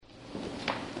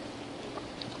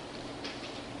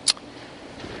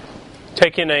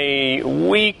taken a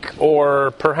week or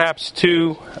perhaps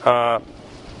two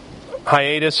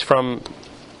hiatus from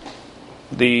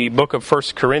the book of 1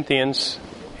 Corinthians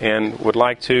and would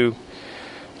like to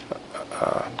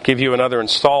give you another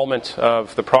installment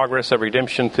of the progress of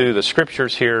redemption through the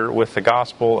Scriptures here with the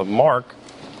Gospel of Mark.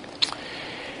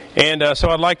 And so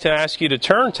I'd like to ask you to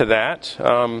turn to that,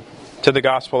 to the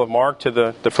Gospel of Mark, to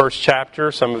the first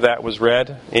chapter. Some of that was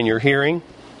read in your hearing.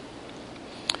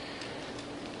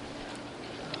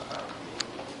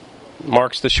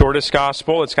 Mark's the shortest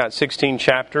Gospel. It's got 16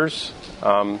 chapters.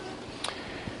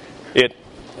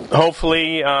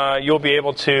 Hopefully, you'll be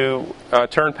able to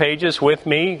turn pages with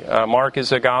me. Mark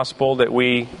is a gospel that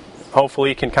we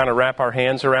hopefully can kind of wrap our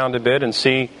hands around a bit and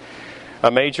see a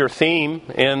major theme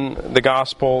in the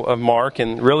Gospel of Mark.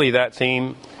 And really that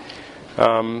theme,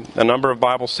 a number of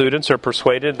Bible students are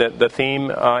persuaded that the theme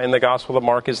in the Gospel of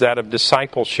Mark is that of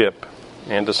discipleship.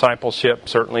 And discipleship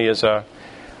certainly is a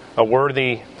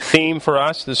worthy theme for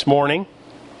us this morning.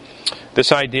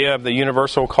 This idea of the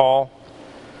universal call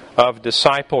of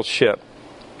discipleship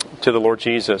to the Lord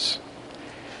Jesus.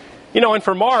 And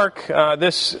for Mark,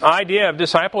 this idea of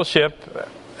discipleship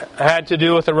had to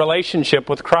do with a relationship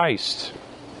with Christ.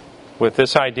 With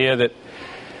this idea that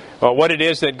what it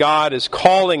is that God is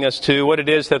calling us to, what it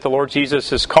is that the Lord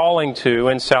Jesus is calling to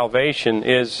in salvation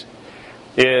is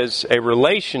a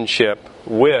relationship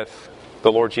with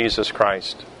the Lord Jesus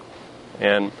Christ.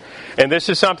 And this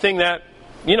is something that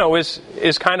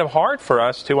is kind of hard for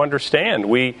us to understand.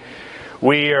 We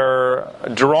are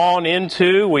drawn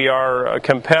into, we are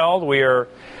compelled, we are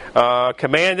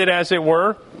commanded, as it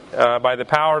were, by the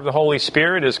power of the Holy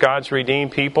Spirit as God's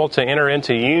redeemed people to enter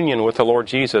into union with the Lord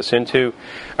Jesus, into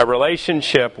a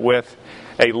relationship with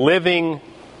a living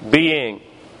being,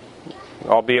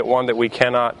 albeit one that we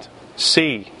cannot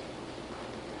see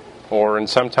or and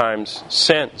sometimes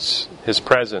sense His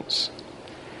presence.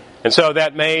 And so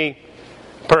that may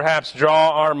perhaps draw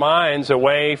our minds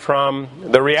away from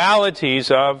the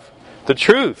realities of the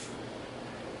truth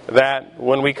that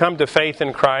when we come to faith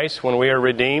in Christ, when we are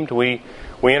redeemed, we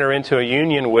enter into a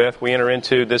union with, we enter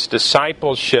into this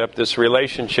discipleship, this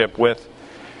relationship with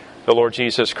the Lord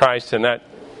Jesus Christ. And that,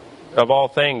 of all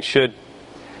things, should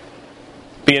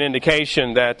be an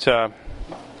indication that,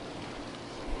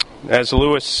 as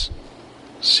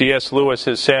C.S. Lewis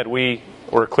has said, we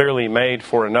were clearly made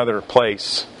for another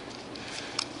place.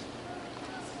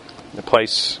 The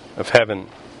place of heaven.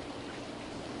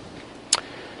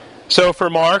 So for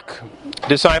Mark,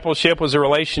 discipleship was a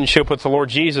relationship with the Lord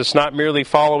Jesus, not merely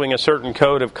following a certain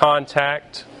code of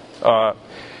conduct or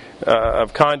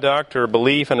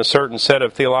belief in a certain set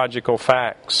of theological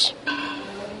facts.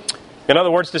 In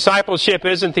other words, discipleship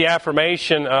isn't the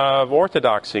affirmation of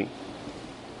orthodoxy.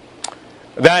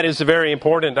 That is a very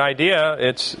important idea.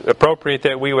 It's appropriate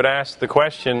that we would ask the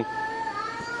question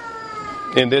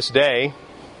in this day,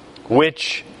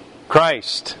 which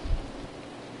Christ?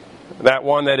 That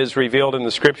one that is revealed in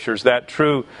the Scriptures, that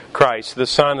true Christ, the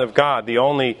Son of God, the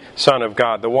only Son of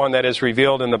God, the one that is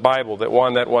revealed in the Bible, that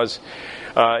one that was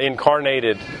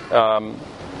incarnated, the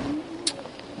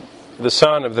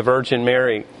Son of the Virgin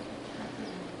Mary,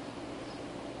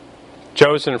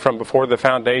 chosen from before the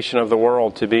foundation of the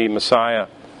world to be Messiah,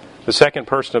 the second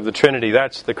person of the Trinity.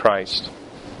 That's the Christ.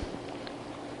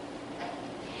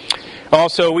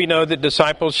 Also, we know that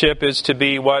discipleship is to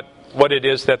be what it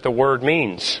is that the word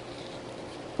means.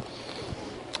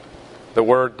 The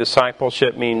word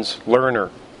discipleship means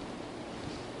learner.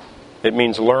 It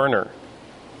means learner.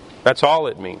 That's all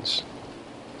it means.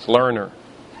 It's learner.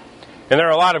 And there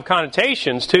are a lot of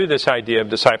connotations to this idea of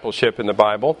discipleship in the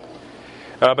Bible.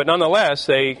 But nonetheless,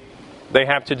 they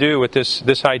have to do with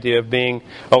this idea of being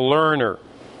a learner.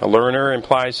 A learner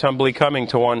implies humbly coming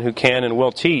to one who can and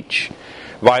will teach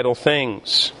vital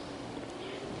things.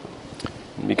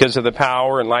 Because of the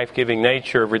power and life-giving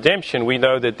nature of redemption, we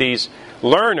know that these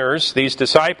learners, these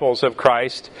disciples of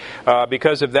Christ,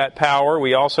 because of that power,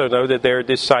 we also know that they're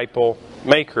disciple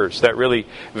makers. That really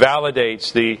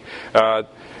validates the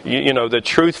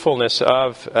truthfulness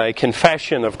of a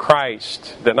confession of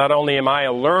Christ. That not only am I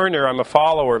a learner, I'm a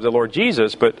follower of the Lord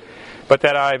Jesus, but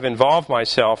that I've involved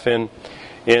myself in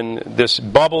this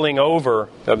bubbling over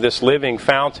of this living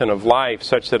fountain of life,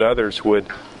 such that others would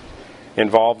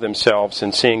involve themselves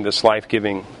in seeing this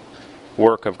life-giving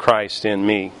work of Christ in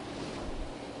me.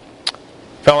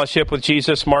 Fellowship with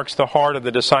Jesus marks the heart of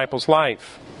the disciple's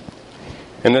life.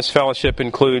 And this fellowship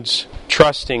includes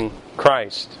trusting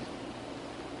Christ.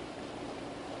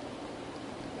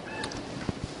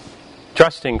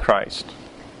 Trusting Christ.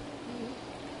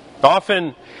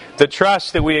 Often, the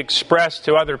trust that we express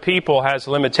to other people has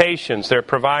limitations. There are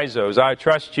provisos. I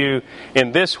trust you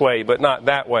in this way, but not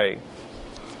that way.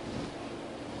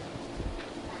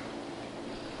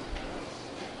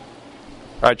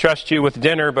 I trust you with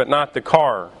dinner, but not the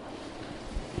car.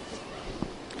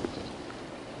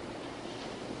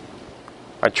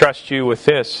 I trust you with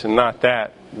this and not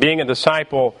that. Being a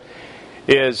disciple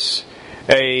is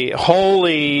a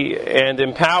holy and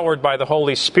empowered by the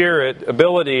Holy Spirit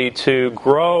ability to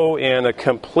grow in a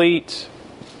complete,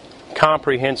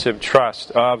 comprehensive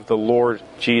trust of the Lord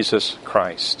Jesus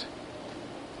Christ.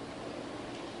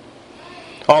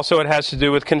 Also, it has to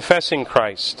do with confessing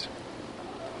Christ.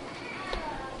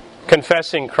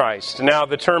 Confessing Christ. Now,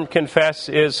 the term confess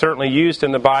is certainly used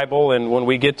in the Bible, and when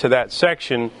we get to that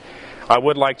section, I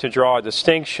would like to draw a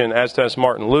distinction, as does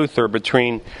Martin Luther,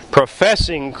 between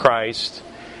professing Christ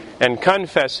and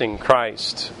confessing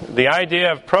Christ. The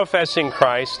idea of professing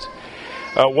Christ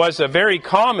was a very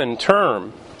common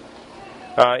term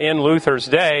in Luther's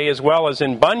day as well as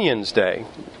in Bunyan's day.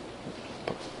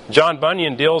 John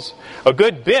Bunyan deals a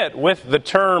good bit with the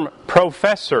term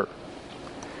professor.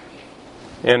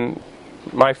 In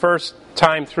my first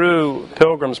time through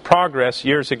Pilgrim's Progress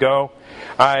years ago,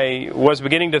 I was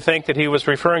beginning to think that he was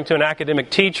referring to an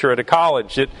academic teacher at a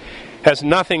college. It has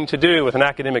nothing to do with an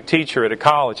academic teacher at a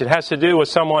college. It has to do with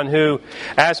someone who,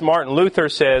 as Martin Luther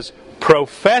says,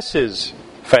 professes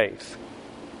faith,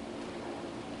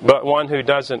 but one who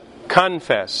doesn't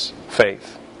confess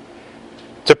faith.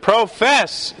 To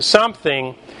profess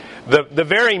something, the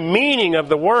very meaning of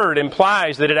the word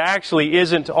implies that it actually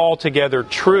isn't altogether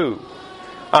true.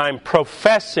 I'm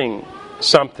professing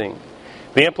something.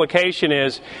 The implication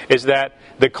is that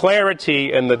the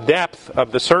clarity and the depth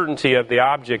of the certainty of the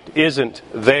object isn't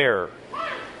there.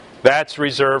 That's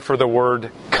reserved for the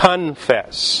word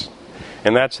confess.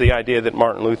 And that's the idea that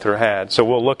Martin Luther had. So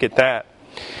we'll look at that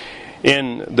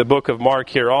in the book of Mark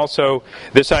here. Also,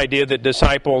 this idea that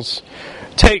disciples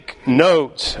take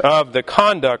note of the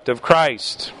conduct of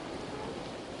Christ.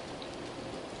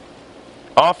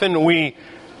 Often we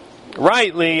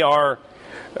rightly are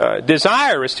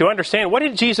desire is to understand, what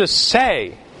did Jesus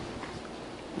say?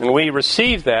 And we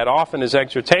receive that often as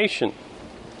exhortation.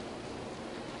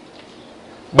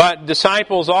 But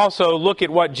disciples also look at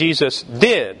what Jesus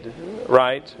did,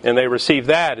 right? And they receive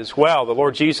that as well. The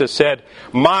Lord Jesus said,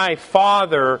 "My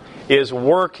Father is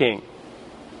working,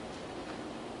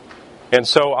 and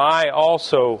so I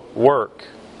also work."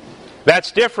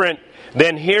 That's different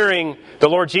than hearing the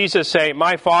Lord Jesus say,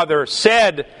 "My Father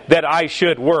said that I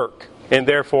should work, and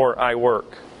therefore I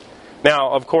work."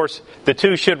 Now, of course, the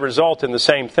two should result in the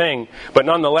same thing, but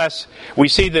nonetheless, we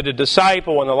see that a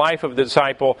disciple in the life of the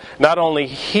disciple not only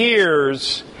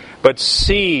hears, but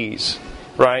sees,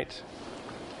 right?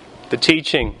 The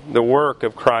teaching, the work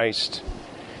of Christ.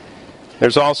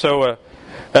 There's also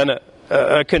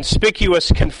a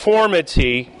conspicuous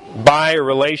conformity by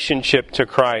relationship to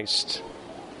Christ.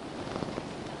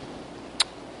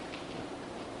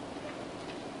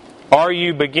 Are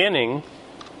you beginning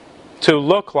to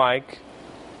look like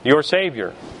your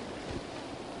Savior?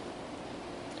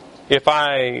 If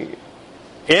I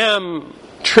am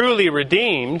truly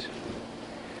redeemed,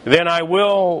 then I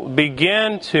will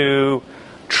begin to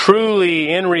truly,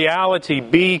 in reality,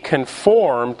 be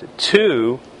conformed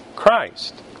to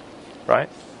Christ. Right?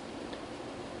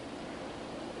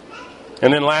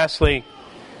 And then lastly,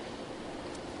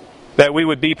 that we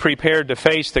would be prepared to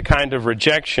face the kind of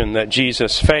rejection that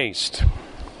Jesus faced.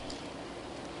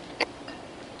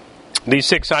 These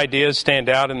 6 ideas stand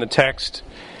out in the text.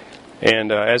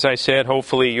 And as I said,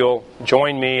 hopefully you'll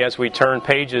join me as we turn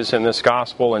pages in this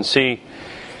gospel and see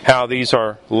how these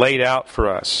are laid out for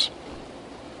us.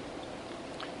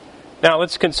 Now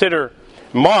let's consider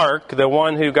Mark, the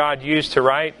one who God used to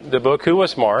write the book. Who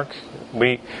was Mark?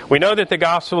 We know that the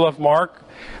Gospel of Mark,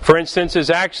 for instance, is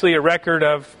actually a record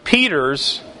of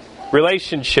Peter's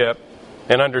relationship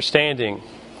and understanding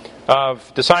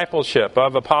of discipleship,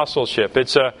 of apostleship.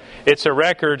 It's a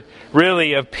record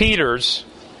really of Peter's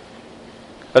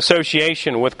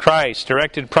association with Christ,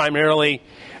 directed primarily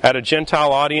at a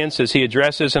Gentile audience as he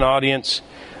addresses an audience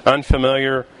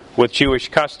unfamiliar with Jewish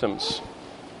customs.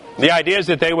 The idea is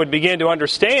that they would begin to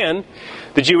understand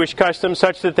the Jewish customs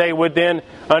such that they would then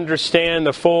understand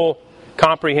the full,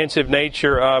 comprehensive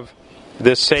nature of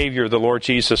this Savior, the Lord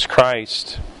Jesus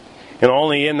Christ. And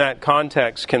only in that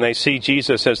context can they see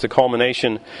Jesus as the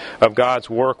culmination of God's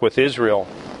work with Israel.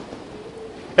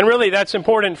 And really that's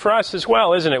important for us as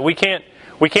well, isn't it? We can't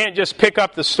just pick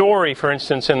up the story, for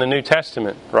instance, in the New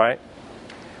Testament, right?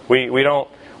 We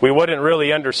wouldn't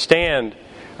really understand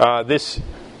this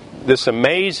this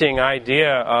amazing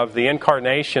idea of the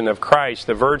incarnation of Christ,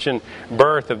 the virgin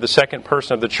birth of the second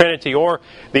person of the Trinity, or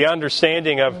the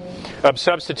understanding of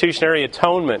substitutionary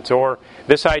atonement, or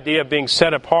this idea of being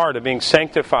set apart, of being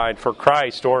sanctified for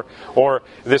Christ, or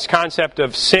this concept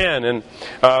of sin and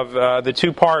of the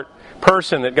two-part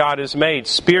person that God has made,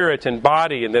 spirit and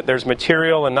body, and that there's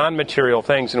material and non-material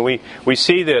things. And we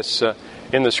see this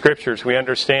in the Scriptures. We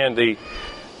understand the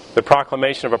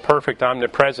proclamation of a perfect,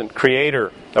 omnipresent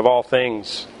Creator of all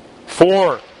things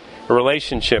for a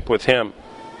relationship with Him.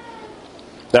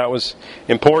 That was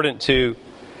important to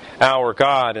our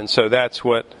God, and so that's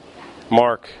what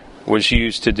Mark was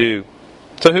used to do.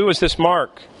 So who was this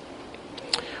Mark?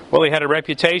 Well, he had a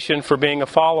reputation for being a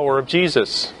follower of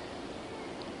Jesus.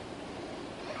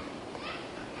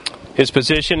 His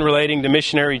position relating to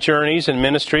missionary journeys and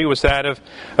ministry was that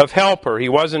of helper. He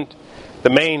wasn't the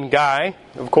main guy,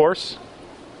 of course.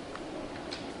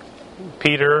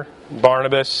 Peter,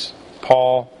 Barnabas,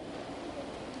 Paul.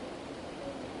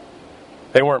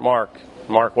 They weren't Mark.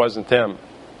 Mark wasn't them.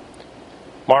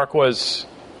 Mark was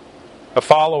a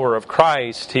follower of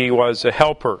Christ. He was a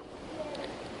helper.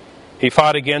 He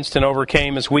fought against and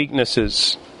overcame his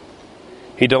weaknesses.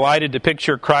 He delighted to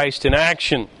picture Christ in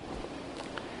action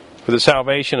for the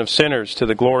salvation of sinners to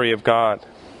the glory of God.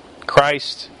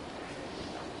 Christ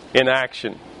in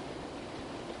action.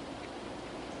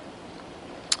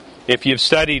 If you've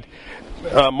studied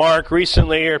Mark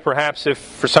recently, or perhaps if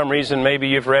for some reason maybe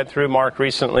you've read through Mark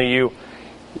recently,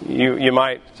 you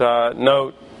might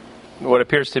note what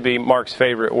appears to be Mark's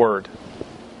favorite word.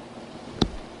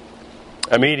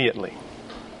 Immediately.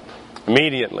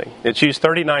 Immediately. It's used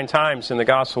 39 times in the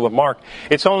Gospel of Mark.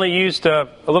 It's only used a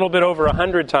little bit over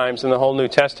 100 times in the whole New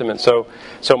Testament. So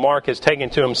Mark has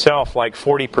taken to himself like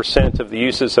 40% of the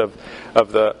uses of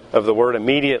the word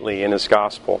immediately in his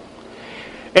Gospel.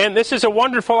 And this is a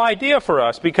wonderful idea for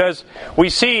us because we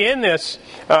see in this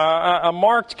a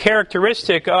marked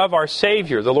characteristic of our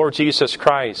Savior, the Lord Jesus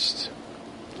Christ.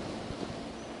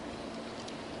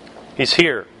 He's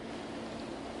here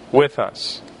with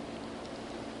us.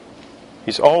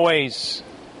 He's always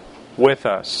with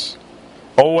us,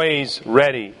 always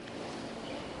ready,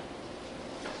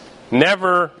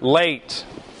 never late,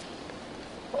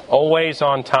 always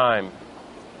on time,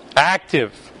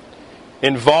 active,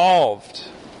 involved.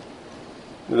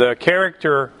 The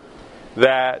character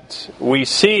that we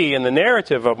see in the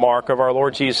narrative of Mark of our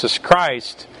Lord Jesus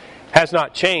Christ has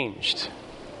not changed,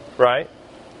 right?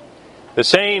 The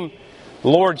same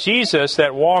Lord Jesus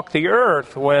that walked the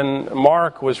earth when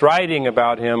Mark was writing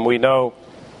about Him, we know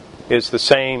is the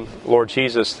same Lord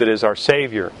Jesus that is our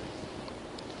Savior.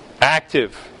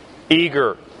 Active,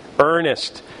 eager,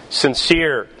 earnest,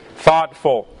 sincere,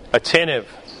 thoughtful, attentive.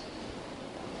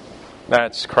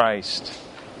 That's Christ.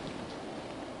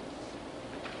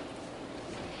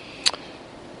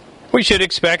 We should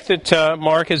expect that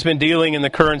Mark has been dealing in the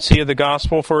currency of the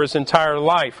gospel for his entire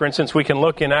life. For instance, we can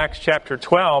look in Acts chapter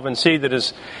 12 and see that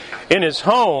in his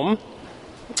home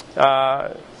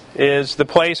is the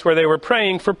place where they were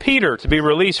praying for Peter to be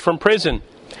released from prison.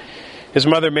 His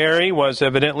mother Mary was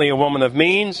evidently a woman of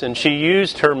means, and she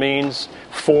used her means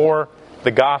for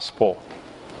the gospel.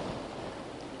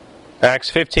 Acts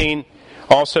 15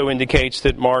 also indicates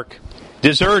that Mark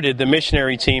deserted the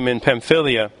missionary team in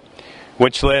Pamphylia,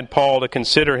 which led Paul to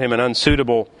consider him an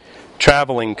unsuitable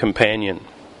traveling companion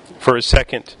for his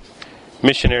second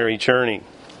missionary journey.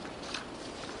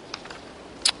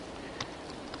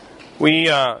 We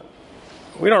don't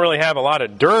really have a lot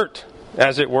of dirt,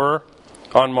 as it were,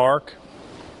 on Mark.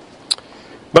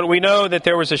 But we know that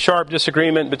there was a sharp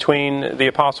disagreement between the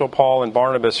Apostle Paul and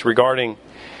Barnabas regarding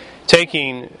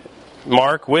taking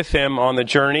Mark with them on the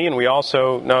journey. And we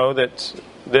also know that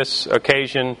this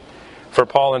occasion for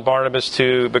Paul and Barnabas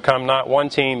to become not one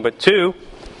team but two.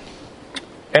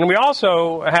 And we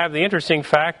also have the interesting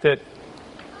fact that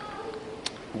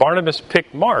Barnabas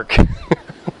picked Mark.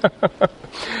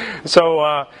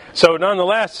 So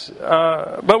nonetheless,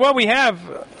 but what we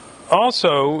have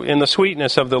also in the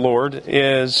sweetness of the Lord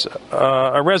is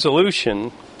a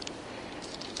resolution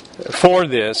for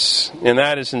this, and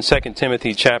that is in 2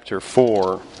 Timothy chapter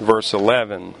 4, verse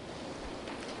 11.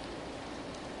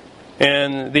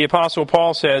 And the Apostle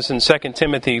Paul says in 2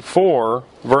 Timothy 4,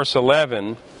 verse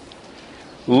 11,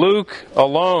 Luke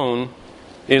alone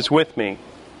is with me.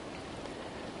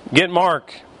 Get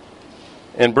Mark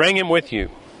and bring him with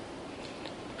you,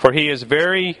 for he is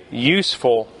very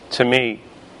useful to me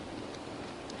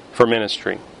for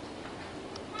ministry.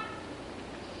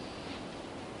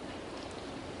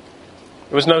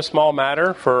 It was no small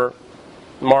matter for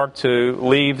Mark to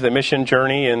leave the mission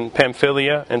journey in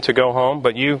Pamphylia and to go home,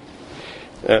 but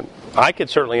I could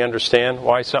certainly understand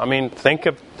why. So, think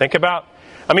about.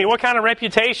 What kind of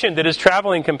reputation did his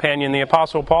traveling companion, the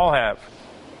Apostle Paul, have?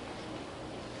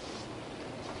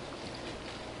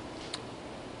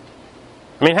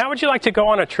 How would you like to go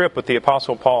on a trip with the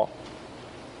Apostle Paul?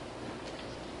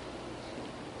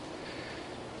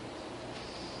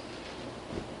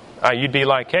 You'd be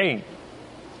like, hey,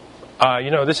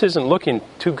 this isn't looking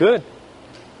too good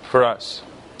for us.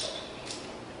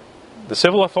 The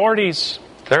civil authorities,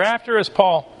 they're after us,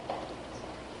 Paul.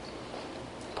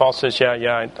 Paul says,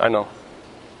 yeah, I know.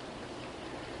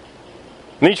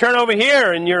 And you turn over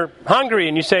here and you're hungry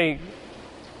and you say,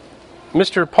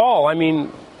 Mr. Paul,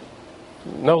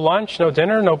 no lunch, no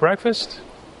dinner, no breakfast?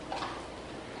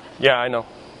 Yeah, I know.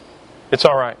 It's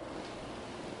all right.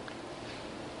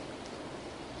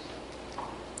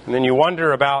 And then you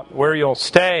wonder about where you'll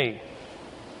stay.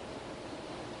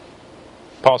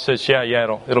 Paul says, yeah,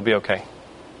 it'll be okay.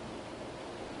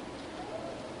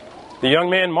 The young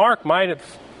man Mark might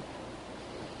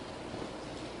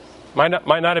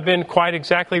not have been quite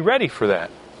exactly ready for that.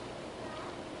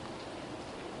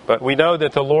 But we know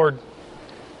that the Lord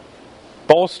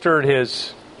bolstered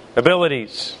his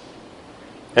abilities,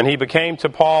 and he became to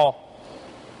Paul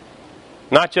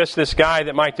not just this guy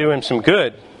that might do him some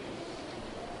good,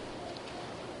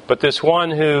 but this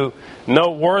one who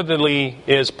noteworthily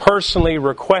is personally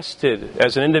requested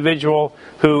as an individual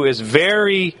who is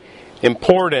very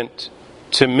important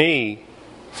to me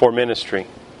for ministry.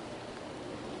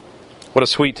 What a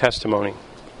sweet testimony.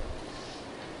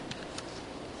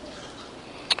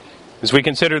 As we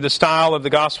consider the style of the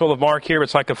Gospel of Mark here,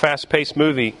 it's like a fast-paced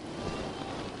movie.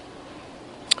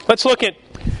 Let's look at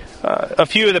a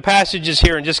few of the passages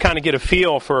here and just kind of get a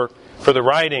feel for the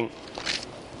writing.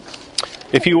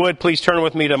 If you would, please turn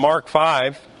with me to Mark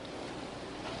 5.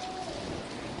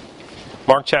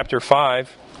 Mark chapter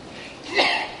 5.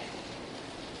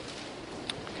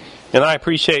 And I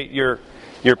appreciate your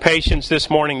patience this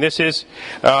morning. This is,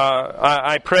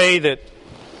 I pray that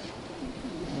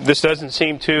this doesn't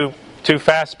seem too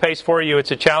fast-paced for you.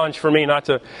 It's a challenge for me not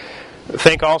to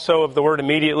think also of the word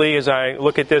immediately as I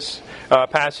look at this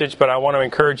passage, but I want to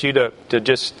encourage you to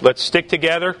just, let's stick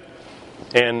together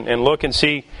and look and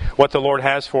see what the Lord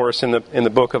has for us in the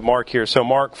book of Mark here. So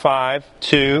Mark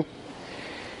 5:2.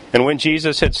 And when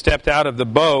Jesus had stepped out of the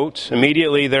boat,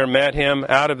 immediately there met him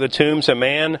out of the tombs a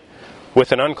man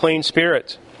with an unclean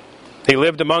spirit. He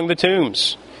lived among the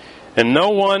tombs, and no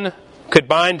one could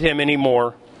bind him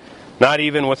anymore, not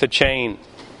even with a chain.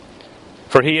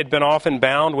 For he had been often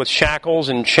bound with shackles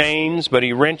and chains, but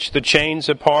he wrenched the chains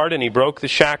apart and he broke the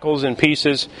shackles in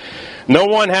pieces. No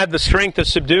one had the strength to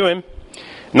subdue him.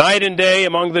 Night and day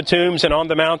among the tombs and on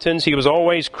the mountains, he was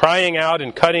always crying out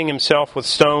and cutting himself with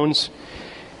stones.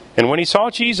 And when he saw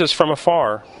Jesus from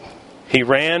afar, he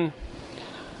ran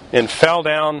and fell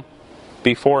down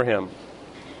before him.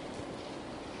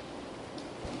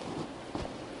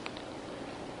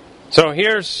 So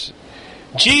here's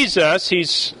Jesus.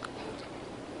 He's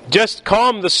just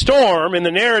calmed the storm in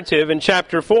the narrative in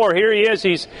chapter 4. Here he is.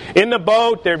 He's in the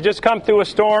boat. They've just come through a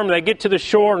storm. They get to the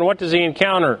shore, and what does he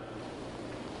encounter?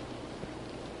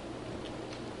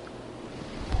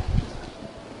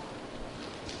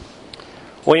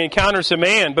 Well, he encounters a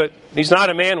man, but he's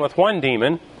not a man with one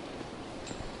demon.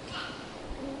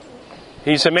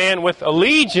 He's a man with a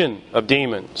legion of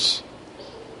demons.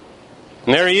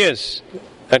 And there he is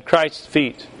at Christ's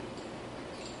feet.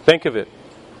 Think of it.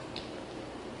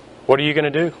 What are you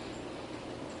going to do?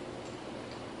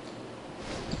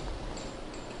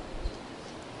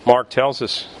 Mark tells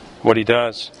us what he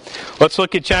does. Let's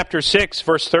look at chapter 6,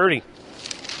 verse 30.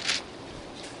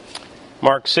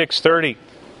 Mark 6:30.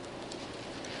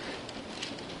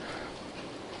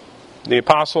 The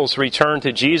apostles returned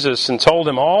to Jesus and told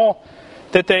him all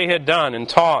that they had done and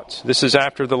taught. This is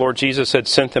after the Lord Jesus had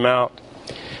sent them out.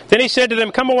 Then he said to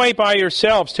them, "Come away by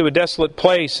yourselves to a desolate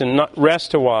place and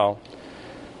rest a while."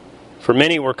 For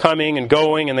many were coming and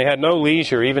going, and they had no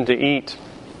leisure even to eat.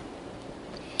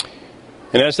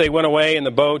 And as they went away in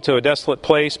the boat to a desolate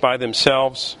place by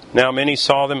themselves, now many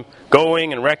saw them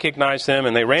going and recognized them,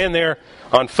 and they ran there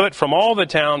on foot from all the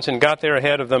towns and got there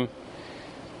ahead of them.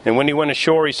 And when he went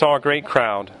ashore, he saw a great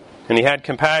crowd, and he had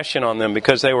compassion on them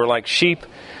because they were like sheep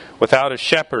without a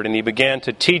shepherd, and he began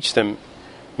to teach them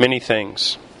many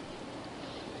things.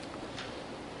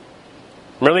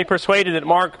 I'm really persuaded that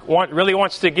Mark really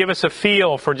wants to give us a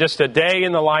feel for just a day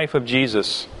in the life of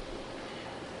Jesus.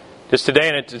 just today,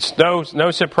 and it's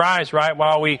no surprise, right?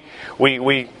 While we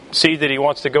see that he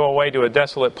wants to go away to a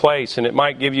desolate place, and it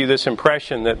might give you this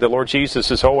impression that the Lord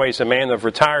Jesus is always a man of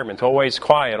retirement, always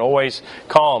quiet, always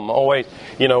calm, always,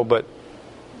 but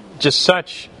just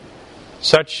such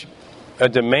a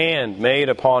demand made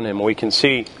upon him. We can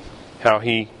see how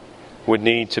he would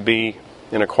need to be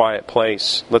in a quiet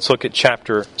place. Let's look at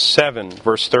chapter 7,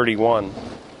 verse 31.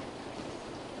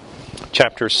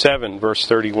 Chapter 7, verse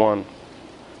 31.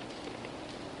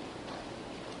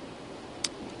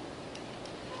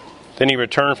 Then he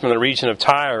returned from the region of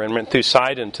Tyre and went through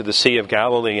Sidon to the Sea of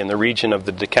Galilee in the region of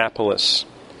the Decapolis.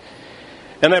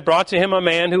 And they brought to him a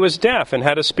man who was deaf and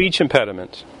had a speech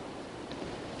impediment.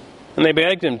 And they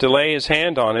begged him to lay his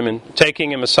hand on him, and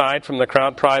taking him aside from the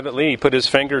crowd privately, he put his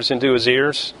fingers into his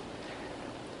ears,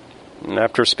 and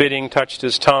after spitting, touched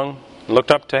his tongue, and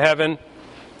looked up to heaven.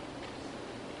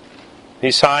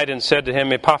 He sighed and said to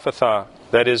him, Ephphatha,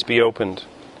 that is, be opened.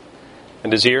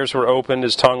 And his ears were opened,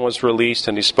 his tongue was released,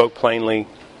 and he spoke plainly.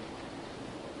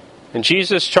 And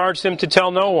Jesus charged them to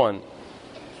tell no one.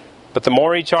 But the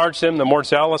more he charged them, the more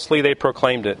zealously they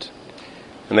proclaimed it.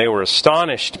 And they were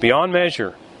astonished beyond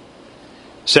measure,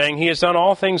 saying, He has done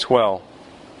all things well.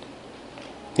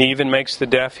 He even makes the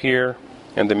deaf hear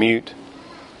and the mute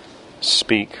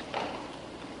speak.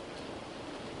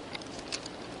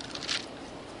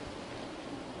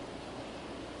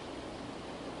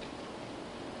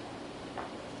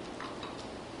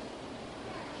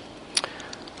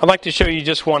 I'd like to show you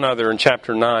just one other in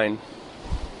chapter 9.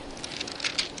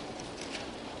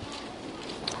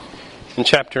 In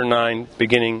chapter 9,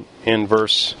 beginning in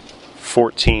verse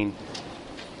 14.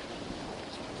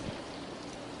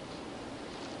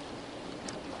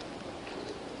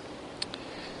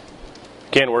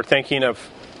 Again, we're thinking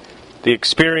of the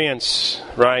experience,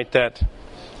 right, that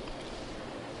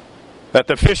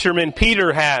the fisherman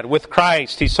Peter had with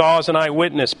Christ. He saw as an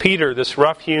eyewitness Peter, this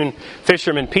rough-hewn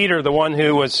fisherman. Peter, the one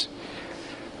who was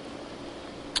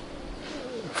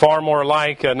far more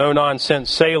like a no-nonsense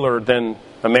sailor than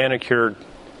a manicured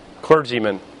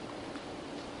clergyman.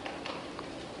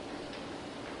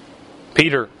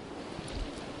 Peter,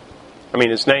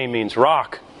 his name means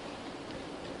rock.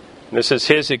 This is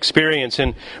his experience.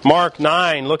 In Mark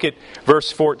 9, look at verse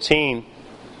 14.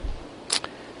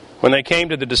 When they came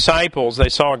to the disciples, they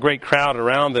saw a great crowd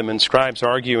around them and scribes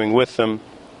arguing with them.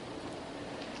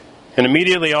 And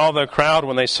immediately all the crowd,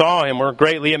 when they saw him, were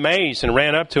greatly amazed and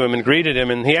ran up to him and greeted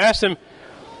him. And he asked them,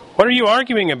 What are you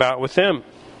arguing about with them?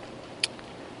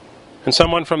 And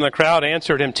someone from the crowd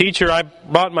answered him, Teacher, I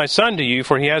brought my son to you,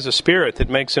 for he has a spirit that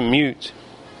makes him mute.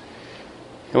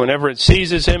 And whenever it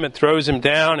seizes him, it throws him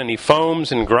down, and he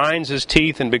foams and grinds his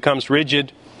teeth and becomes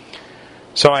rigid.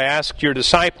 So I asked your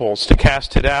disciples to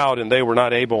cast it out, and they were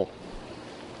not able.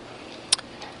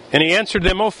 And he answered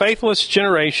them, O faithless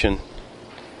generation,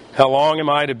 how long am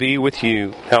I to be with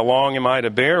you? How long am I to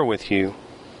bear with you?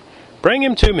 Bring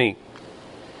him to me.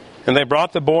 And they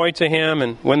brought the boy to him,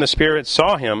 and when the spirit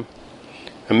saw him,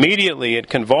 immediately it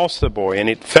convulsed the boy, and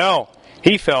he fell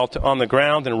on the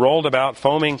ground and rolled about,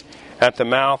 foaming at the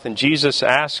mouth. And Jesus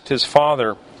asked his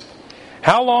father,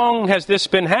 How long has this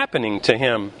been happening to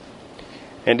him?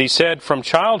 And he said, From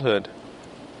childhood.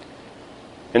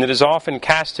 And it has often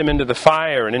cast him into the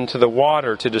fire and into the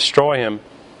water to destroy him.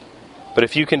 But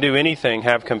if you can do anything,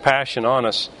 have compassion on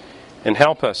us and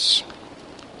help us.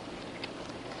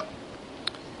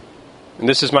 And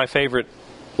this is my favorite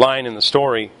line in the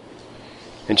story.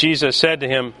 And Jesus said to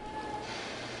him,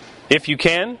 If you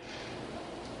can,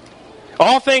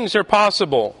 all things are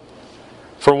possible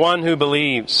for one who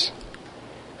believes.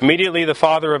 Immediately the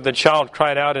father of the child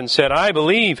cried out and said, I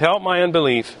believe, help my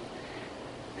unbelief.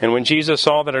 And when Jesus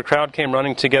saw that a crowd came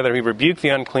running together, he rebuked the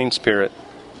unclean spirit,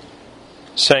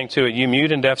 saying to it, You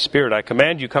mute and deaf spirit, I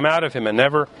command you, come out of him and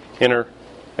never enter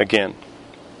again.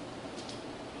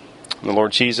 And the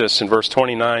Lord Jesus, in verse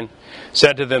 29,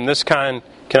 said to them, This kind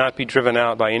cannot be driven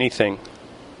out by anything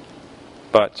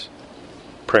but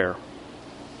prayer.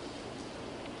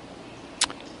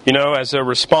 As a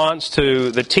response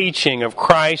to the teaching of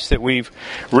Christ that we've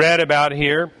read about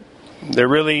here, there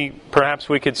really, perhaps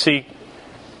we could see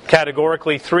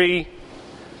categorically three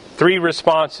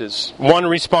responses. One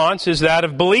response is that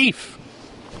of belief.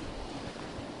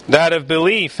 That of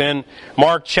belief. In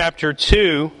Mark chapter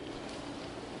 2,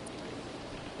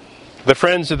 the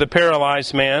friends of the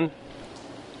paralyzed man,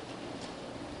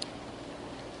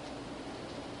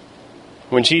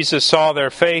 when Jesus saw their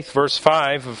faith, verse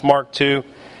 5 of Mark 2,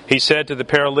 he said to the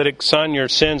paralytic, Son, your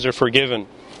sins are forgiven.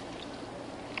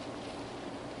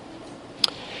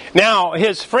 Now,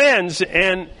 his friends,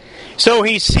 and So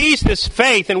he sees this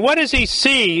faith, and what does he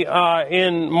see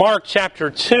in Mark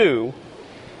chapter 2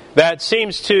 that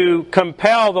seems to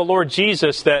compel the Lord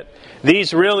Jesus that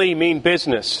these really mean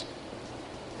business?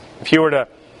 If you were to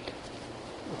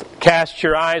cast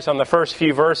your eyes on the first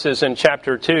few verses in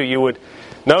chapter 2, you would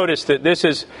notice that this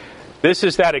is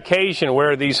that occasion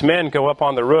where these men go up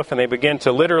on the roof and they begin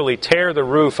to literally tear the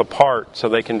roof apart so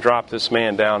they can drop this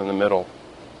man down in the middle.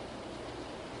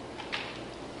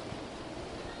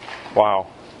 Wow.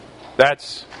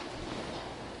 That's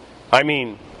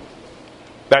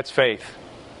faith.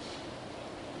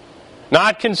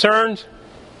 Not concerned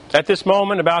at this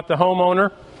moment about the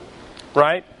homeowner,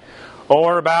 right?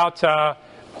 Or about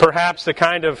perhaps the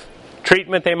kind of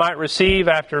treatment they might receive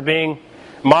after being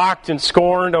mocked and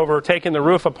scorned over taking the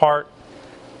roof apart.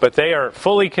 But they are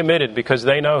fully committed because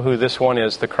they know who this one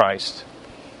is, the Christ.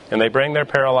 And they bring their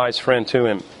paralyzed friend to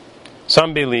Him.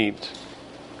 Some believed.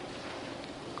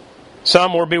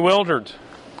 Some were bewildered.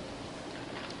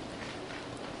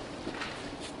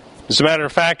 As a matter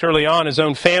of fact, early on, his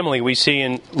own family, we see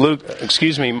in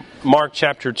Mark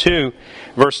chapter 2,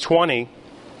 verse 20.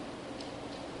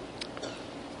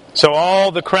 So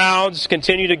all the crowds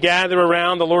continue to gather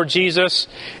around the Lord Jesus.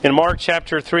 In Mark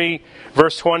chapter 3,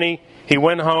 verse 20, he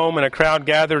went home and a crowd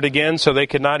gathered again so they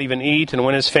could not even eat. And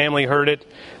when his family heard it,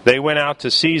 they went out to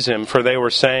seize him, for they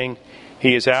were saying,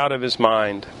 "He is out of his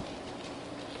mind."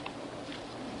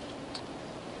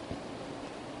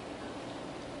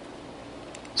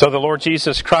 So the Lord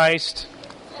Jesus Christ,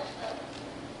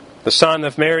 the son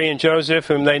of Mary and Joseph,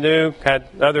 whom they knew, had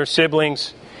other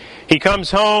siblings, he comes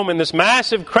home and this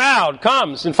massive crowd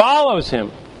comes and follows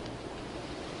him.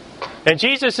 And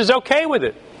Jesus is okay with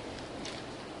it.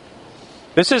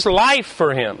 This is life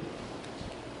for him.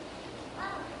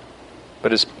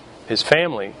 But his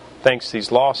family thinks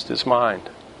he's lost his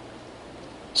mind.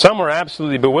 Some were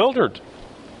absolutely bewildered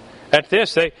at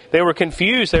this. They were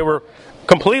confused. They were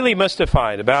completely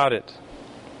mystified about it.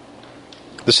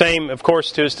 The same, of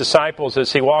course, to his disciples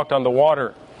as he walked on the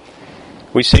water.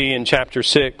 We see in chapter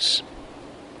 6.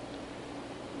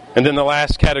 And then the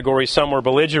last category, some were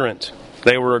belligerent.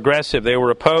 They were aggressive. They were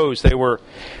opposed. They were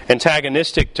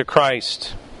antagonistic to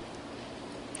Christ.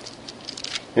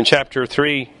 In chapter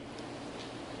 3,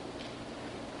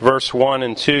 verse 1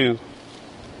 and 2.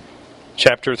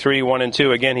 Chapter 3, 1 and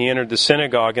 2. Again, he entered the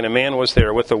synagogue, and a man was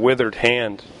there with a withered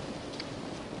hand.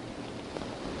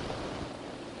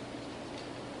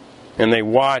 And they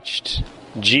watched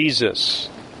Jesus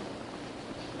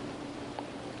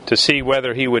to see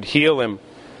whether he would heal him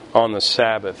on the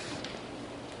Sabbath.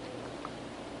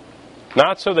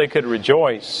 Not so they could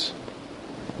rejoice,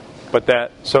 but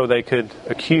that so they could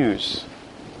accuse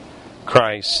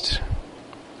Christ.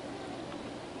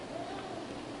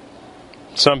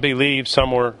 Some believed,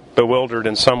 some were bewildered,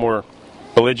 and some were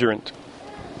belligerent.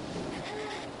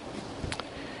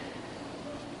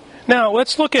 Now,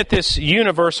 let's look at this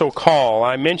universal call.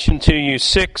 I mentioned to you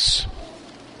six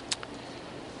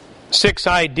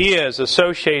ideas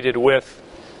associated with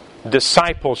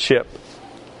discipleship,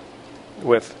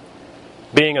 with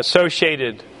being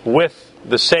associated with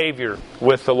the Savior,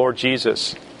 with the Lord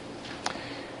Jesus.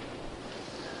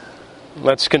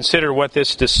 Let's consider what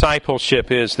this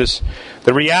discipleship is.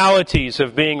 The realities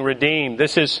of being redeemed.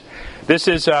 This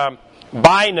is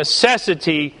by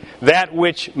necessity that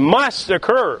which must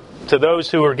occur to those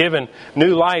who are given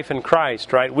new life in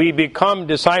Christ, right? We become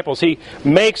disciples. He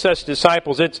makes us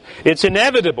disciples. It's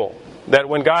inevitable that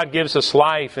when God gives us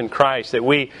life in Christ, that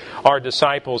we are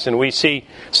disciples, and we see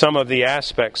some of the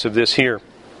aspects of this here.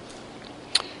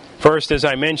 First, as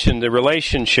I mentioned, the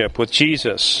relationship with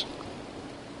Jesus.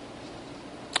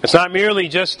 It's not merely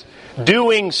just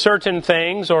doing certain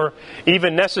things or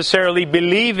even necessarily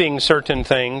believing certain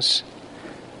things,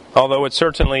 although it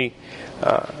certainly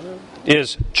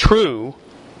is true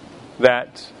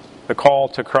that the call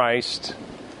to Christ,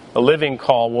 a living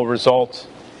call, will result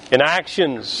in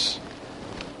actions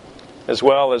as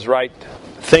well as right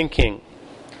thinking.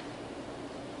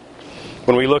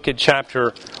 When we look at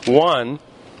chapter 1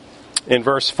 in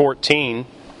verse 14,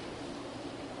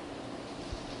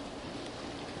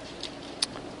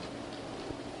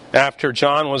 after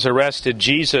John was arrested,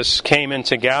 Jesus came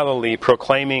into Galilee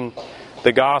proclaiming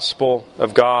the gospel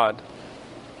of God.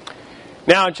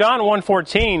 Now, John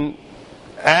 1:14,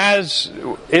 as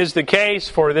is the case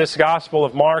for this gospel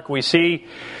of Mark, we see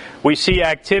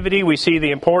activity, we see the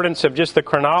importance of just the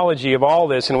chronology of all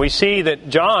this, and we see that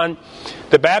John,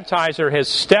 the baptizer, has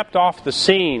stepped off the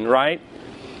scene, right?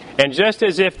 And just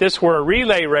as if this were a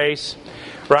relay race,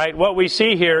 right, what we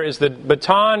see here is the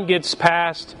baton gets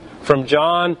passed from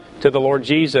John to the Lord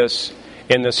Jesus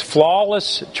in this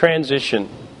flawless transition.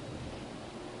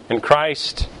 And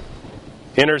Christ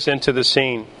enters into the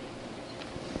scene.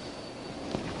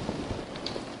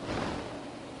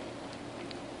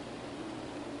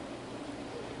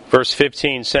 Verse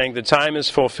 15 saying, "The time is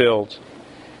fulfilled,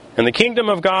 and the kingdom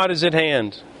of God is at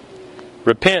hand.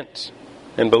 Repent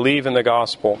and believe in the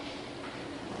gospel."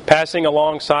 Passing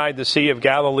alongside the Sea of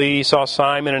Galilee, he saw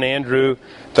Simon and Andrew,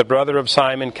 the brother of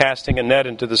Simon, casting a net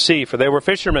into the sea, for they were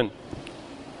fishermen.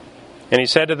 And he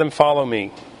said to them, "Follow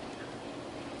me,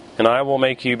 and I will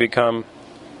make you become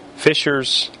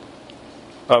fishers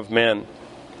of men."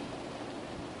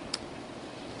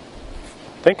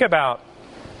 Think about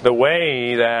the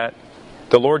way that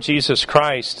the Lord Jesus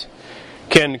Christ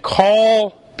can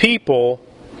call people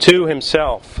to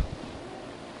Himself.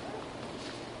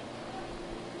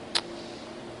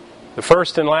 The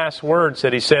first and last words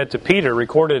that He said to Peter,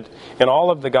 recorded in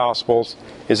all of the Gospels,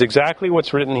 is exactly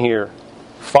what's written here.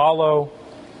 Follow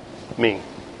me.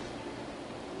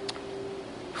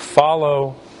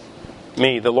 Follow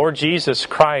me. The Lord Jesus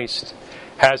Christ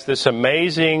has this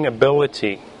amazing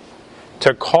ability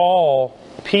to call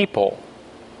people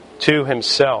to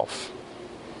Himself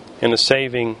in a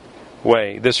saving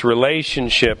way. This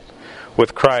relationship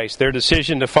with Christ, their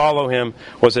decision to follow Him,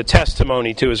 was a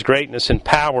testimony to His greatness and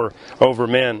power over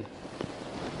men.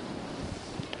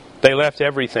 They left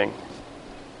everything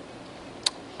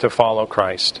to follow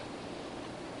Christ.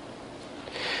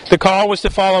 The call was to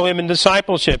follow Him in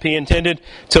discipleship. He intended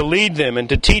to lead them and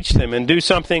to teach them and do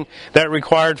something that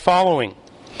required following.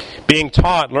 Being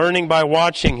taught, learning by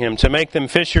watching Him, to make them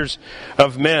fishers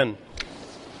of men.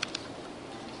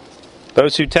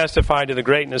 Those who testify to the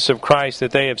greatness of Christ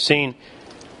that they have seen,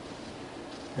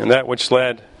 and that which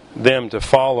led them to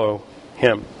follow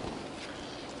Him.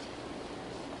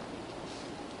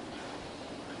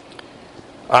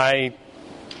 I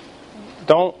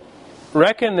don't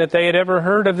reckon that they had ever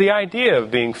heard of the idea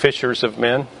of being fishers of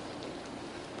men.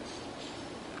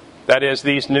 That is,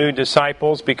 these new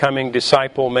disciples becoming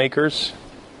disciple makers.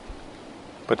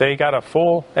 But they got a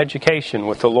full education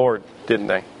with the Lord, didn't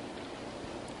they?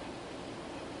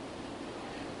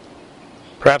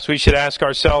 Perhaps we should ask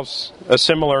ourselves a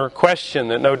similar question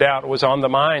that no doubt was on the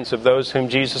minds of those whom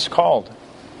Jesus called.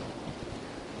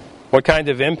 What kind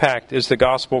of impact is the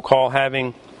gospel call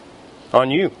having on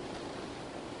you?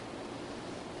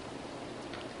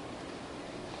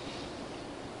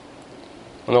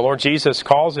 When the Lord Jesus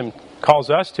calls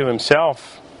us to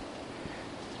Himself,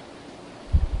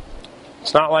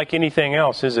 it's not like anything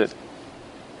else, is it?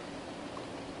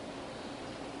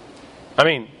 I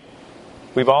mean,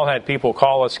 we've all had people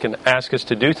call us, can ask us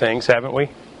to do things, haven't we?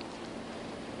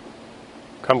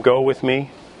 Come go with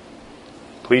me.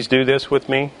 Please do this with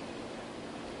me.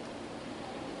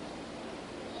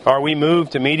 Are we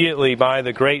moved immediately by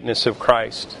the greatness of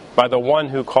Christ, by the one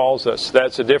who calls us?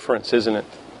 That's a difference, isn't it?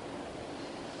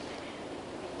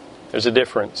 There's a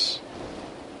difference.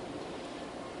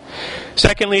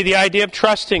 Secondly, the idea of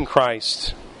trusting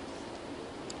Christ.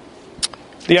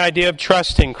 The idea of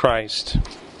trusting Christ.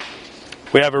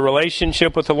 We have a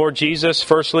relationship with the Lord Jesus,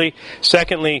 firstly.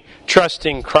 Secondly,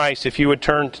 trusting Christ. If you would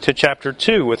turn to chapter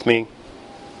 2 with me.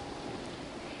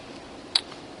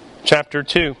 Chapter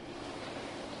 2.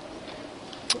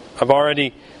 I've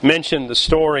already mentioned the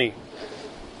story.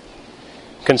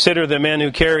 Consider the men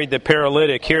who carried the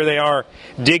paralytic. Here they are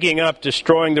digging up,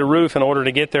 destroying the roof in order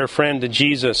to get their friend to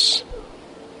Jesus.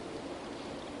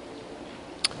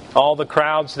 All the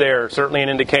crowds there, certainly an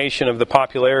indication of the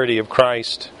popularity of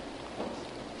Christ.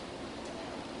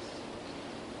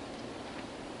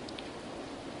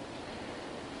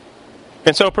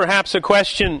 And so perhaps a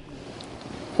question,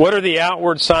 what are the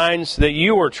outward signs that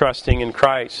you are trusting in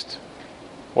Christ?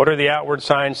 What are the outward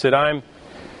signs that I'm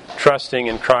trusting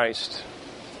in Christ?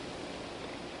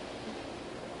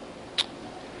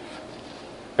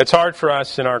 It's hard for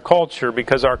us in our culture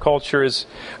because our culture is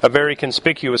a very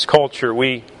conspicuous culture.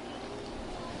 We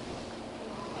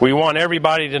want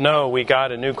everybody to know we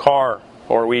got a new car,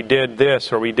 or we did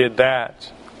this, or we did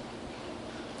that.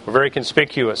 We're very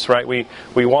conspicuous, right? We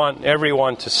want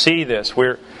everyone to see this.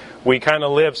 We kind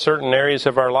of live certain areas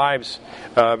of our lives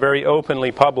very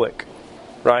openly public,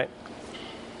 right?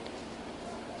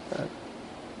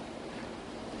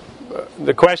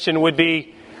 The question would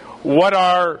be, what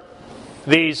are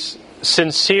these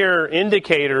sincere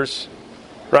indicators,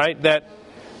 right, that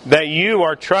you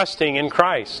are trusting in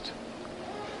Christ?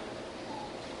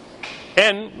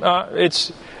 And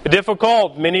it's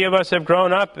difficult. Many of us have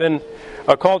grown up in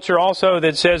a culture also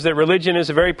that says that religion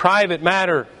is a very private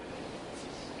matter.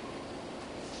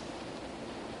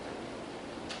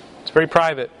 It's very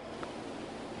private.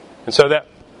 And so that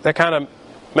kind of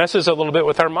messes a little bit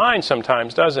with our mind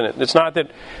sometimes, doesn't it? It's not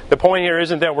that the point here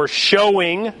isn't that we're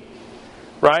showing,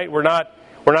 right? We're not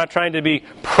trying to be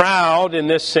proud in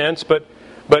this sense, but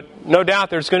no doubt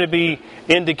there's going to be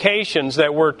indications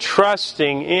that we're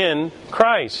trusting in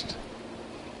Christ.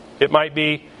 It might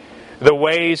be the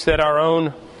ways that our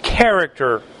own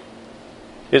character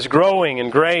is growing in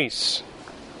grace.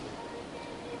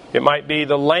 It might be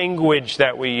the language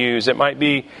that we use. It might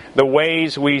be the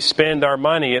ways we spend our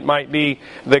money. It might be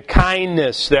the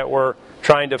kindness that we're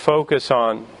trying to focus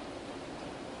on.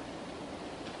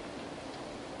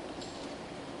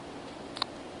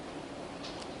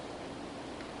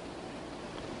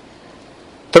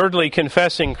 Thirdly,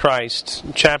 confessing Christ,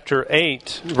 chapter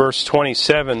 8, verse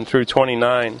 27 through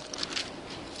 29.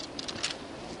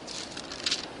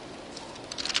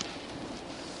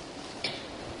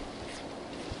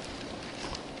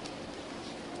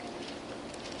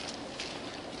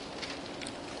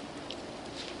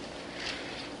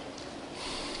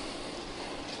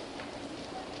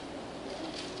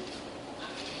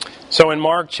 So in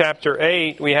Mark chapter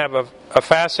 8, we have a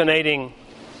fascinating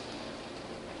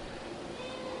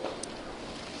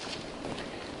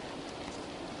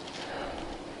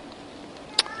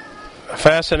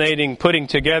putting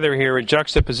together here a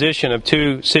juxtaposition of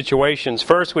two situations.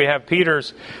 First, we have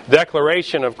Peter's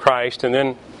declaration of Christ, and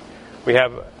then we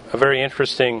have a very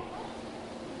interesting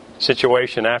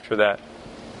situation after that.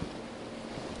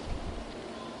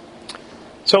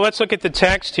 So let's look at the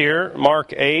text here,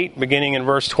 Mark 8, beginning in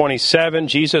verse 27.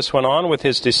 Jesus went on with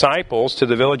his disciples to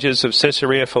the villages of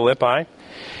Caesarea Philippi.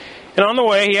 And on the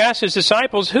way, he asked his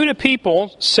disciples, "Who do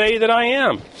people say that I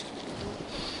am?"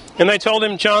 And they told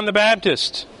him, "John the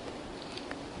Baptist.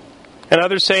 And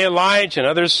others say Elijah, and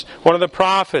others one of the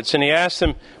prophets." And he asked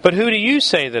them, "But who do you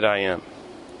say that I am?"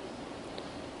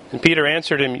 And Peter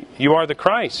answered him, "You are the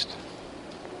Christ."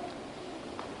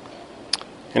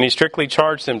 And he strictly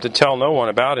charged them to tell no one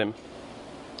about him.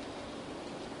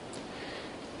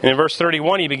 And in verse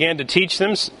 31, he began to teach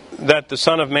them that the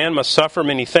Son of Man must suffer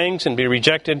many things and be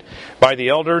rejected by the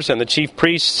elders and the chief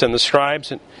priests and the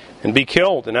scribes and be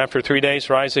killed, and after 3 days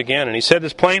rise again. And he said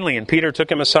this plainly, and Peter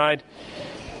took him aside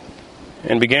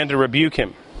and began to rebuke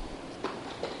him.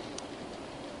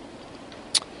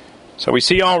 So we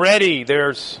see already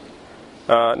there's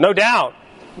no doubt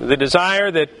the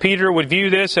desire that Peter would view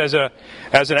this as an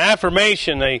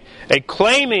affirmation, a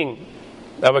claiming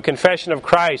of a confession of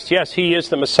Christ. Yes, he is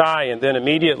the Messiah. And then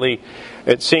immediately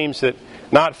it seems that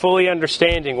not fully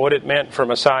understanding what it meant for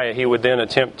Messiah, he would then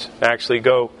attempt to actually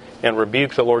go and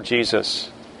rebuke the Lord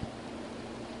Jesus.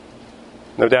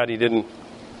 No doubt he didn't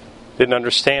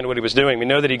understand what he was doing. We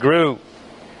know that he grew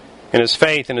in his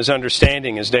faith and his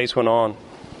understanding as days went on.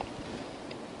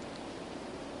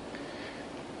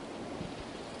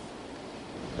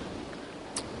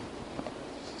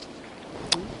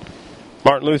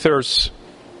 Martin Luther's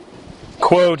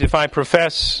quote, "If I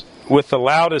profess with the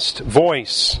loudest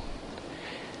voice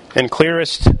and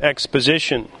clearest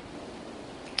exposition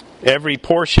every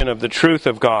portion of the truth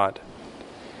of God,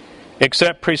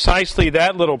 except precisely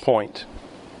that little point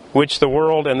which the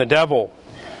world and the devil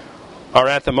are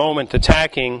at the moment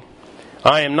attacking,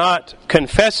 I am not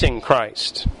confessing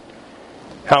Christ,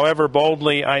 however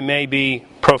boldly I may be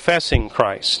professing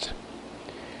Christ.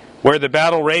 Where the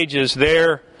battle rages,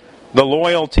 there the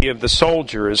loyalty of the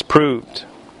soldier is proved.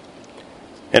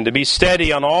 And to be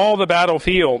steady on all the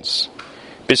battlefields,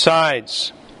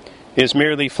 besides, is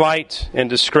merely flight and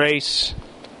disgrace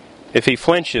if he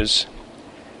flinches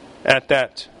at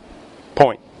that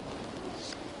point."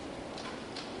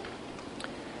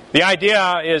 The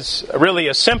idea is really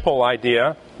a simple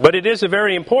idea, but it is a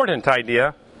very important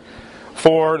idea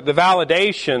for the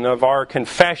validation of our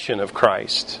confession of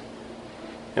Christ.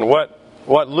 And what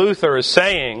Luther is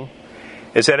saying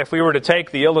is that if we were to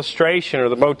take the illustration or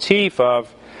the motif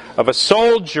of a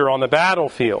soldier on the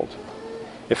battlefield,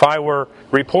 if I were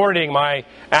reporting my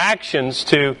actions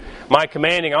to my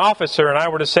commanding officer and I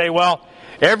were to say, well,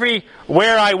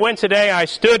 everywhere I went today, I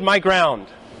stood my ground.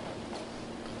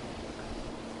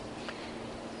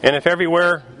 And if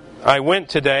everywhere I went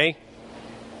today,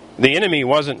 the enemy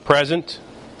wasn't present,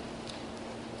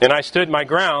 and I stood my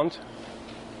ground,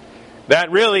 that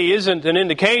really isn't an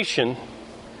indication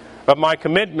of my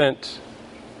commitment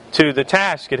to the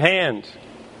task at hand.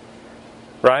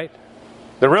 Right?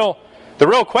 The real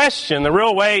question, the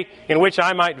real way in which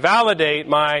I might validate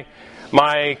my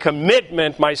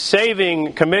commitment, my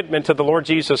saving commitment to the Lord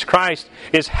Jesus Christ,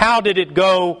 is how did it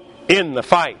go in the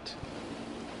fight?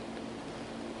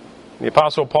 The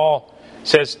Apostle Paul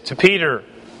says to Peter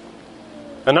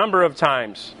a number of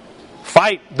times,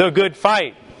 "Fight the good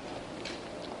fight."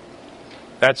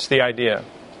 That's the idea.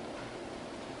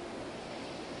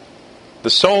 The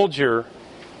soldier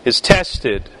is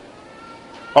tested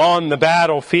on the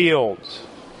battlefield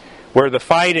where the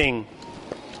fighting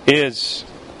is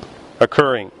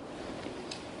occurring.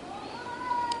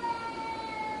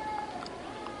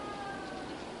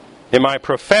 Am I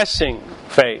professing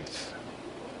faith?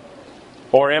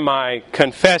 Or am I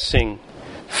confessing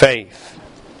faith?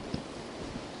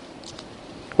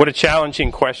 What a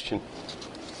challenging question.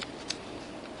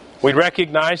 We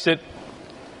recognize that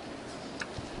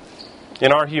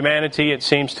in our humanity it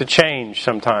seems to change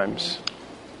sometimes.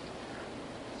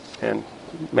 And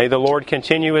may the Lord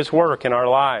continue His work in our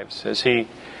lives as He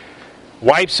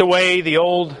wipes away the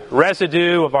old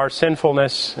residue of our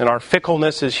sinfulness and our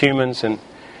fickleness as humans and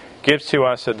gives to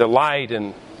us a delight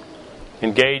in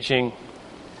engaging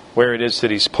where it is that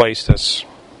He's placed us.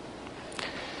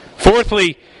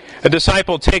 Fourthly, a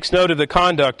disciple takes note of the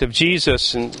conduct of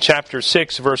Jesus in chapter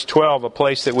 6, verse 12, a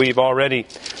place that we've already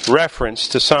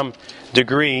referenced to some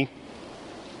degree.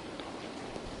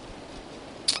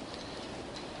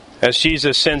 As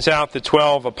Jesus sends out the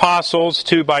 12 apostles,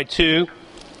 2 by 2,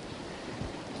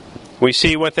 we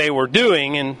see what they were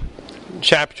doing in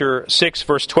chapter 6,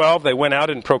 verse 12. They went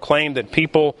out and proclaimed that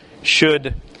people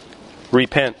should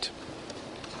repent.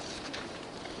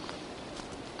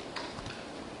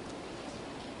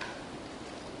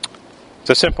 It's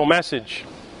a simple message.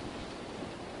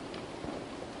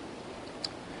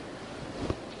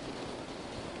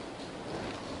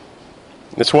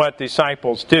 It's what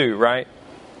disciples do, right?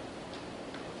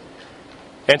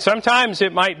 And sometimes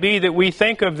it might be that we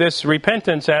think of this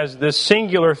repentance as this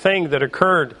singular thing that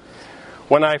occurred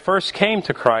when I first came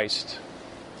to Christ.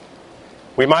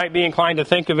 We might be inclined to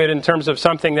think of it in terms of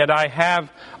something that I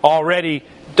have already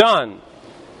done,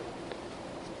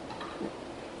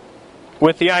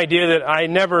 with the idea that I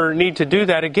never need to do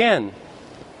that again.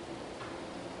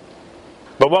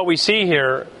 But what we see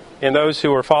here in those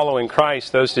who are following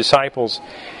Christ, those disciples,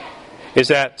 is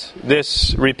that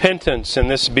this repentance and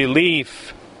this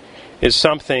belief is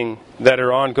something that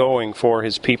are ongoing for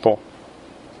His people.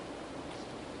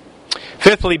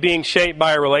 Fifthly, being shaped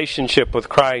by a relationship with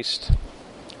Christ.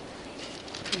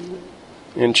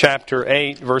 In chapter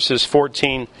 8, verses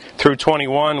 14 through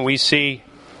 21, we see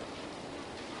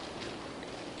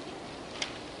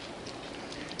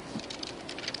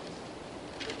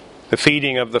the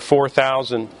feeding of the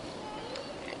 4,000.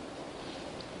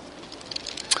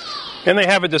 And they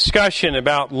have a discussion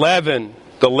about leaven,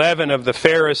 the leaven of the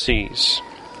Pharisees.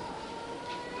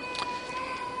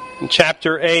 In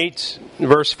chapter 8,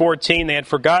 verse 14, they had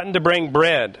forgotten to bring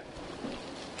bread.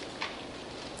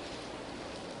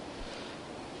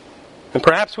 And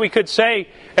perhaps we could say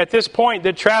at this point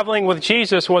that traveling with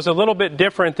Jesus was a little bit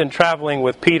different than traveling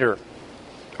with Peter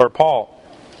or Paul.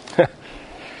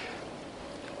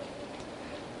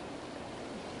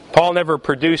 Paul never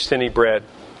produced any bread,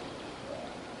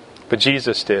 but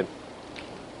Jesus did.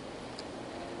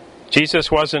 Jesus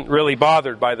wasn't really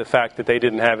bothered by the fact that they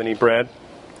didn't have any bread.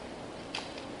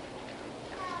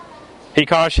 He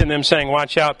cautioned them, saying,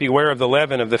 "Watch out, beware of the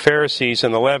leaven of the Pharisees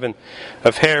and the leaven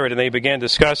of Herod." And they began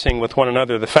discussing with one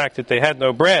another the fact that they had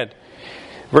no bread.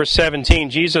 Verse 17,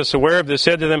 Jesus, aware of this,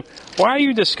 said to them, "Why are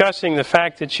you discussing the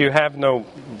fact that you have no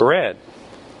bread?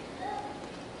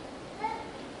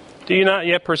 Do you not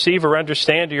yet perceive or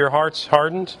understand? Are your hearts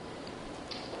hardened?"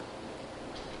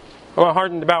 Well,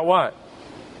 hardened about what?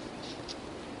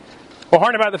 Well,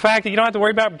 hardened about the fact that you don't have to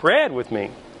worry about bread with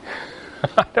me.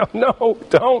 I don't know.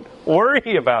 Don't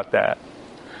worry about that.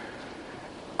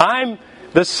 I'm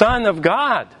the Son of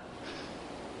God.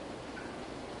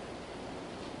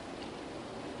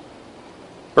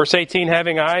 Verse 18,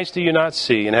 having eyes, do you not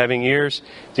see? And having ears,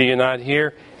 do you not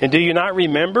hear? And do you not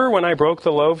remember when I broke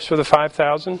the loaves for the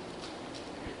 5,000?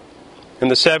 And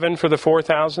the 7 for the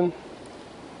 4,000?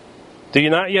 Do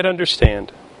you not yet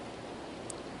understand?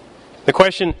 The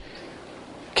question,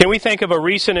 can we think of a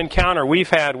recent encounter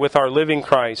we've had with our living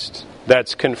Christ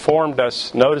that's conformed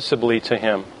us noticeably to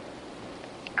Him?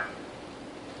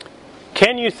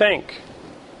 Can you think?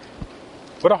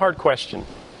 What a hard question.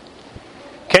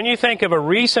 Can you think of a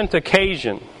recent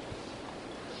occasion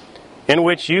in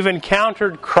which you've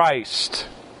encountered Christ,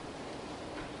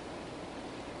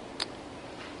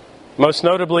 most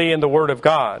notably in the Word of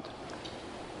God,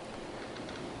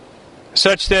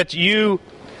 such that you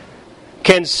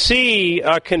can see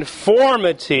a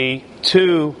conformity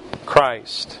to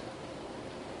Christ?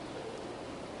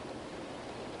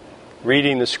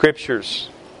 Reading the Scriptures,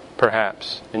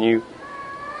 perhaps, and you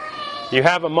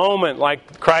have a moment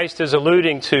like Christ is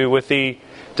alluding to with the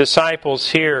disciples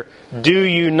here. Do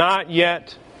you not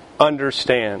yet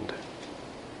understand?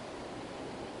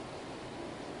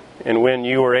 and when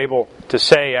you were able to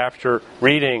say after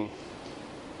reading,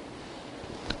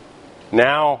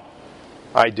 "Now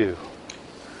I do.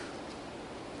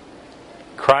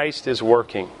 Christ is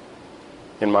working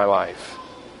in my life."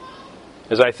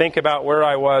 As I think about where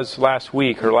I was last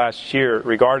week or last year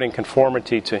regarding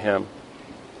conformity to Him,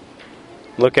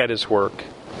 look at His work.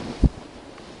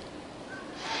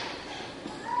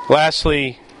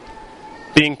 Lastly,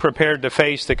 being prepared to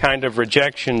face the kind of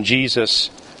rejection Jesus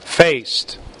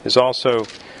faced is also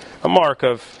a mark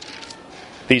of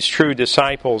these true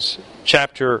disciples.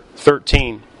 Chapter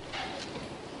 13.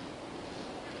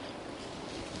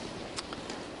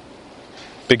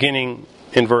 Beginning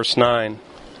in verse 9.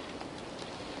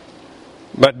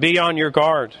 "But be on your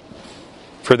guard,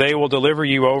 for they will deliver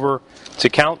you over to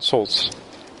councils,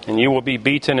 and you will be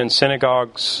beaten in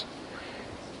synagogues,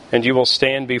 and you will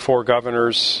stand before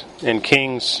governors and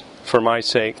kings for my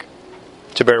sake,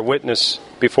 to bear witness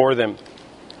before them.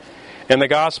 And the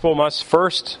gospel must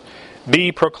first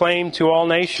be proclaimed to all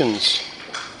nations.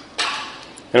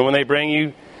 And when they bring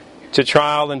you to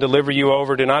trial and deliver you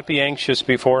over, do not be anxious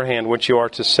beforehand what you are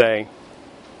to say,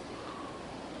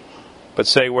 but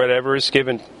say whatever is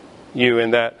given you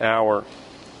in that hour.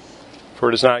 For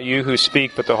it is not you who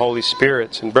speak, but the Holy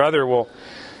Spirit. And brother will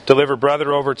deliver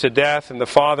brother over to death, and the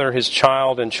father his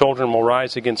child, and children will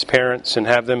rise against parents and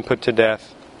have them put to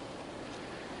death.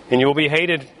 And you will be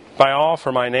hated by all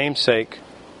for my name's sake,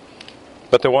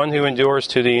 but the one who endures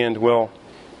to the end will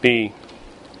be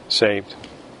saved."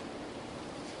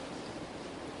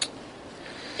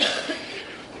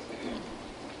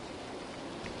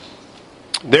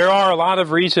 There are a lot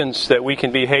of reasons that we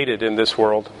can be hated in this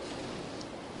world.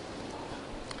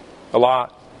 A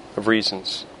lot of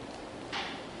reasons.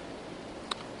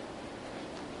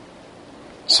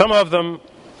 Some of them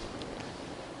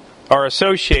are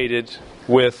associated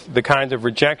with the kind of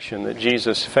rejection that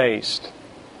Jesus faced.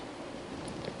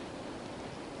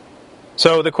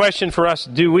 So the question for us,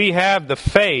 do we have the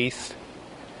faith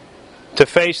to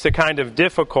face the kind of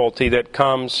difficulty that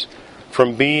comes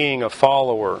from being a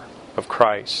follower of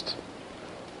Christ?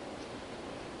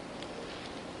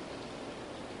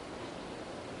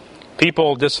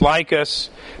 People dislike us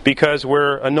because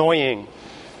we're annoying,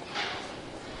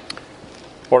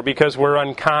 or because we're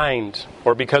unkind,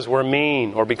 or because we're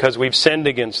mean, or because we've sinned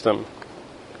against them.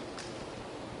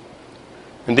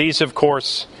 And these, of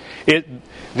course,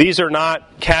 these are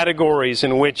not categories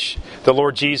in which the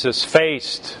Lord Jesus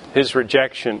faced His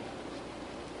rejection.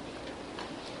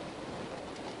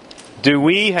 Do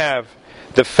we have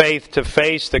the faith to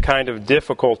face the kind of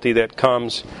difficulty that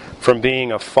comes from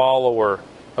being a follower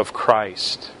of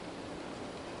Christ?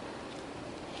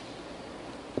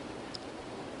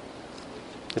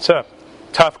 It's a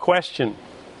tough question,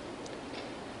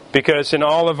 because in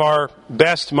all of our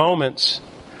best moments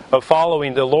of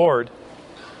following the Lord,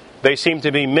 they seem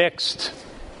to be mixed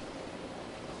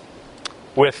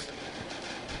with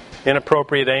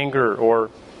inappropriate anger or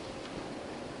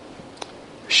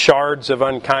shards of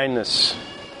unkindness.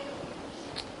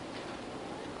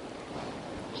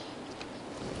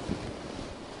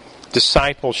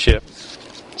 Discipleship,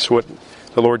 it's what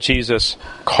the Lord Jesus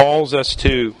calls us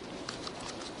to.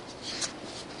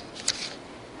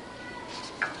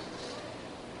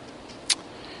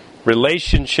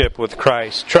 Relationship with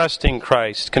Christ, trusting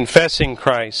Christ, confessing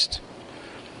Christ,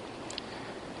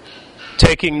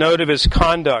 taking note of His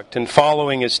conduct and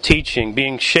following His teaching,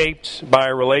 being shaped by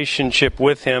a relationship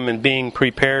with Him, and being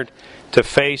prepared to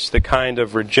face the kind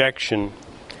of rejection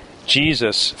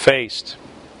Jesus faced.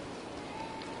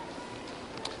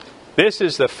 This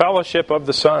is the fellowship of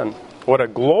the Son. What a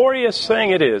glorious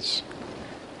thing it is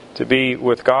to be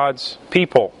with God's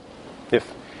people.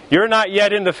 If you're not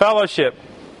yet in the fellowship,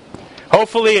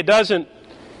 hopefully it doesn't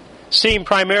seem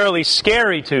primarily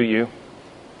scary to you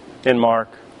in Mark,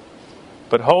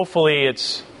 but hopefully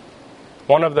it's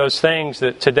one of those things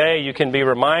that today you can be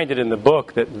reminded in the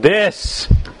book that this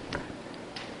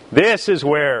is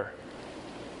where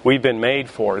we've been made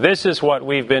for. This is what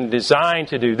we've been designed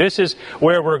to do. This is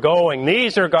where we're going.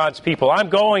 These are God's people. I'm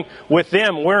going with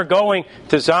them. We're going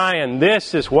to Zion.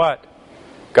 This is what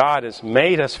God has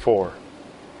made us for.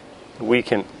 We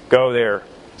can go there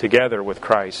together with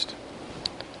Christ.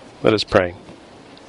 Let us pray.